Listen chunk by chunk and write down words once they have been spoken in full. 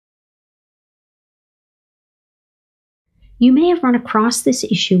You may have run across this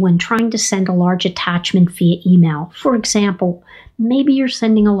issue when trying to send a large attachment via email. For example, maybe you're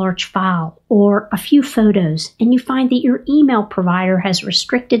sending a large file or a few photos, and you find that your email provider has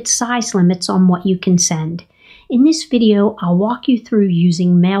restricted size limits on what you can send. In this video, I'll walk you through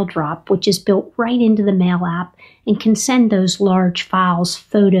using MailDrop, which is built right into the Mail app and can send those large files,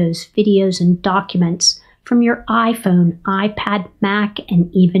 photos, videos, and documents from your iPhone, iPad, Mac,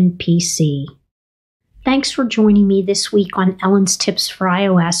 and even PC. Thanks for joining me this week on Ellen's Tips for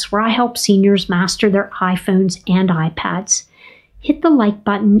iOS, where I help seniors master their iPhones and iPads. Hit the like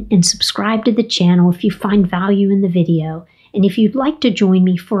button and subscribe to the channel if you find value in the video. And if you'd like to join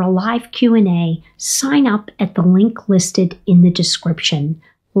me for a live Q&A, sign up at the link listed in the description.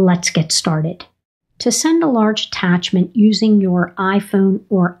 Let's get started. To send a large attachment using your iPhone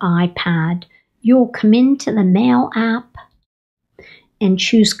or iPad, you'll come into the Mail app and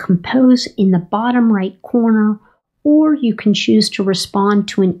choose Compose in the bottom right corner, or you can choose to respond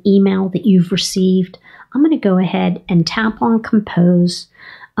to an email that you've received. I'm going to go ahead and tap on Compose.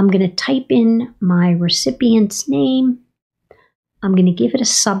 I'm going to type in my recipient's name. I'm going to give it a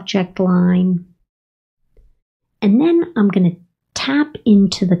subject line. And then I'm going to tap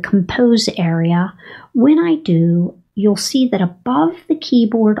into the Compose area. When I do, you'll see that above the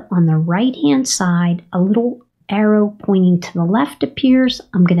keyboard on the right-hand side, a little arrow pointing to the left appears.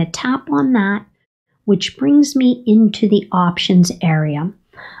 I'm going to tap on that, which brings me into the options area.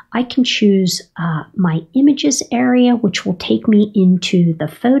 I can choose my images area, which will take me into the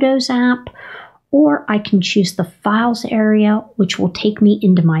Photos app, or I can choose the Files area, which will take me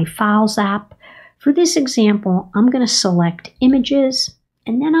into my Files app. For this example, I'm going to select Images,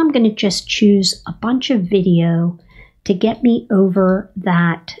 and then I'm going to just choose a bunch of video to get me over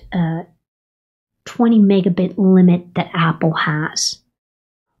that 20 megabit limit that Apple has.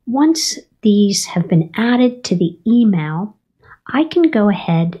 Once these have been added to the email, I can go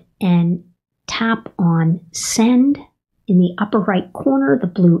ahead and tap on Send in the upper right corner, the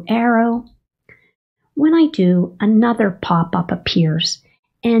blue arrow. When I do, another pop-up appears,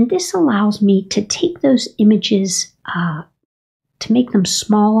 and this allows me to take those images to make them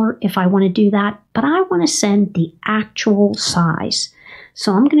smaller if I want to do that, but I want to send the actual size.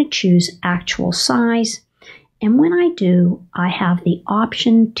 So I'm going to choose actual size, and when I do, I have the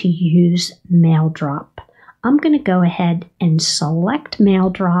option to use MailDrop. I'm going to go ahead and select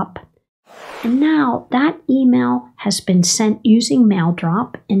MailDrop, and now that email has been sent using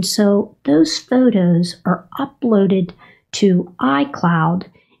MailDrop, and so those photos are uploaded to iCloud,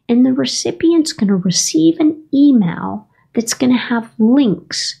 and the recipient's going to receive an email that's going to have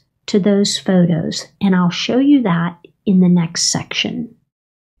links to those photos, and I'll show you that in the next section.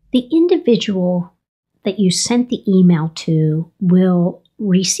 The individual that you sent the email to will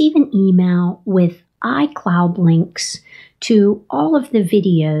receive an email with iCloud links to all of the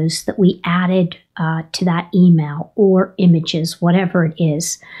videos that we added to that email, or images, whatever it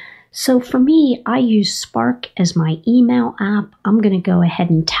is. So for me, I use Spark as my email app. I'm going to go ahead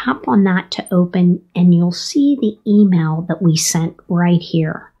and tap on that to open, and you'll see the email that we sent right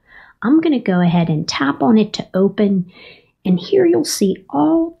here. I'm going to go ahead and tap on it to open, and here you'll see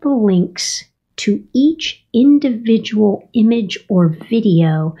all the links to each individual image or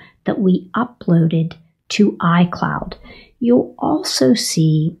video that we uploaded to iCloud. You'll also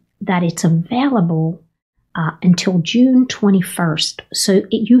see that it's available until June 21st. So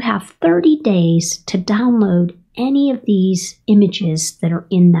you have 30 days to download any of these images that are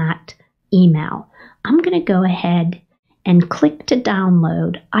in that email. I'm going to go ahead and click to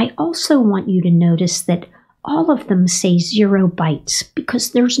download. I also want you to notice that all of them say 0 bytes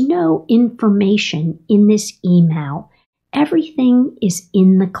because there's no information in this email. Everything is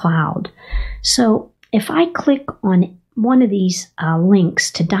in the cloud. So if I click on one of these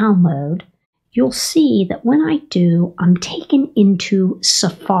links to download, you'll see that when I do, I'm taken into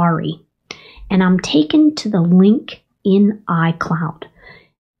Safari, and I'm taken to the link in iCloud.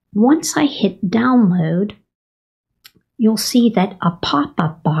 Once I hit download, you'll see that a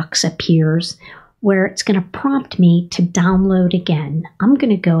pop-up box appears where it's going to prompt me to download again. I'm going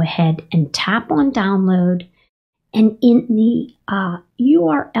to go ahead and tap on download, and in the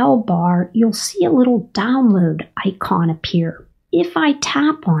URL bar, you'll see a little download icon appear. If I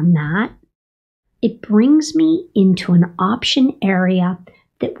tap on that, it brings me into an option area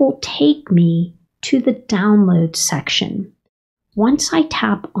that will take me to the download section. Once I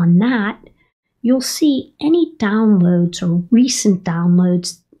tap on that, you'll see any downloads or recent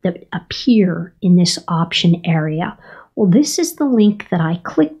downloads that appear in this option area. Well, this is the link that I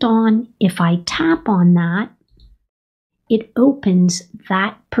clicked on. If I tap on that, it opens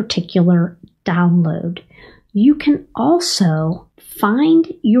that particular download. You can also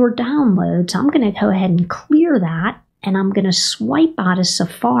find your downloads. I'm going to go ahead and clear that, and I'm going to swipe out of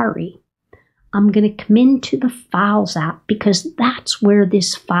Safari. I'm going to come into the Files app because that's where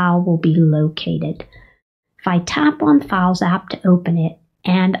this file will be located. If I tap on Files app to open it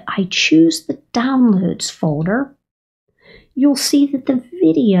and I choose the Downloads folder, you'll see that the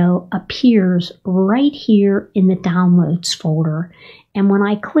video appears right here in the Downloads folder. And when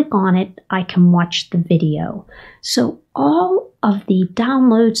I click on it, I can watch the video. So all of the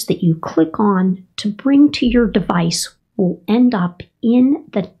downloads that you click on to bring to your device will end up in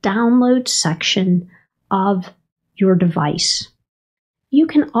the Download section of your device. You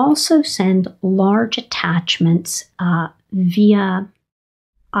can also send large attachments via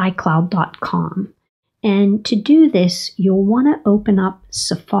iCloud.com. And to do this, you'll want to open up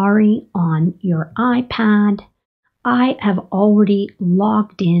Safari on your iPad. I have already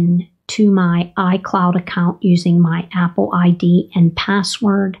logged in to my iCloud account using my Apple ID and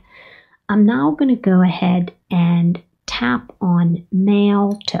password. I'm now going to go ahead and tap on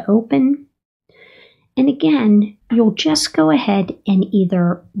Mail to open. And again, you'll just go ahead and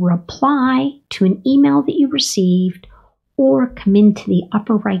either reply to an email that you received or come into the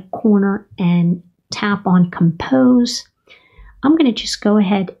upper right corner and tap on Compose. I'm going to just go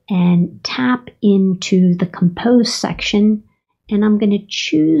ahead and tap into the Compose section, and I'm going to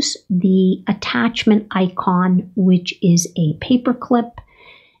choose the attachment icon, which is a paperclip.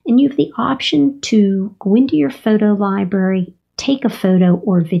 And you have the option to go into your photo library, take a photo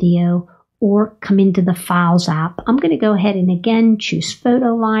or video, or come into the Files app. I'm going to go ahead and again choose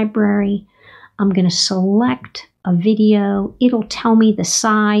Photo Library. I'm going to select a video. It'll tell me the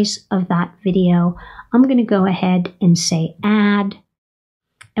size of that video. I'm going to go ahead and say Add.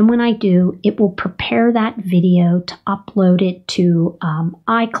 And when I do, it will prepare that video to upload it to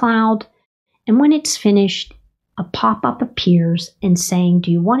iCloud. And when it's finished, a pop-up appears and saying,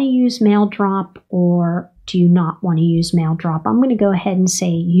 do you want to use MailDrop or do you not want to use MailDrop? I'm going to go ahead and say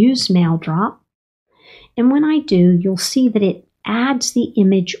Use MailDrop. And when I do, you'll see that it adds the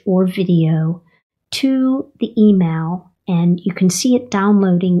image or video to the email, and you can see it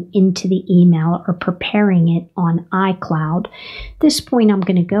downloading into the email or preparing it on iCloud. At this point, I'm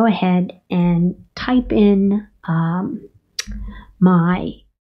going to go ahead and type in my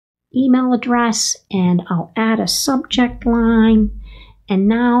email address, and I'll add a subject line. And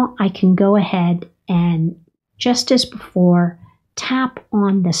now I can go ahead and, just as before, tap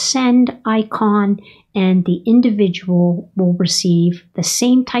on the send icon, and the individual will receive the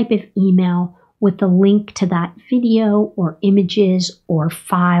same type of email with the link to that video or images or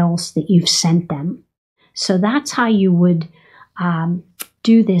files that you've sent them. So that's how you would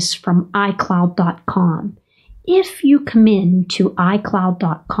do this from iCloud.com. If you come in to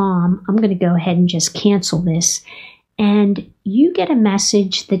iCloud.com, I'm going to go ahead and just cancel this, and you get a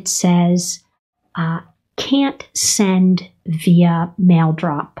message that says, can't send via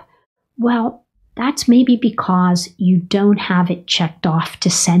MailDrop. Well, that's maybe because you don't have it checked off to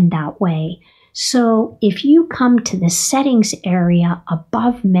send that way. So if you come to the settings area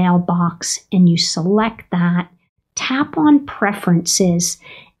above Mailbox and you select that, tap on Preferences,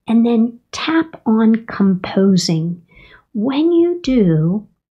 and then tap on Composing. When you do,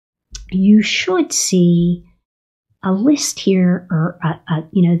 you should see a list here, or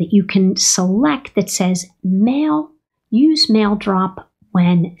that you can select that says use MailDrop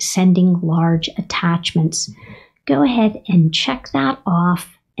when sending large attachments. Go ahead and check that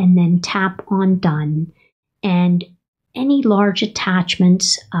off, and then tap on Done. And any large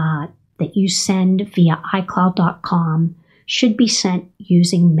attachments that you send via iCloud.com should be sent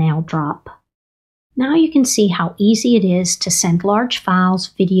using MailDrop. Now you can see how easy it is to send large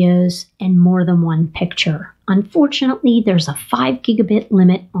files, videos, and more than one picture. Unfortunately, there's a 5 gigabit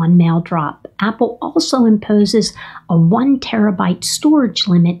limit on MailDrop. Apple also imposes a 1 terabyte storage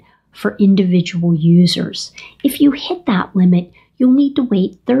limit for individual users. If you hit that limit, you'll need to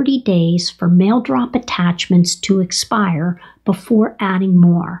wait 30 days for MailDrop attachments to expire before adding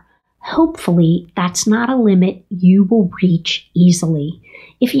more. Hopefully, that's not a limit you will reach easily.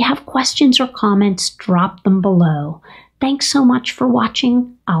 If you have questions or comments, drop them below. Thanks so much for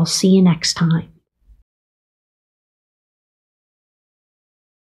watching. I'll see you next time.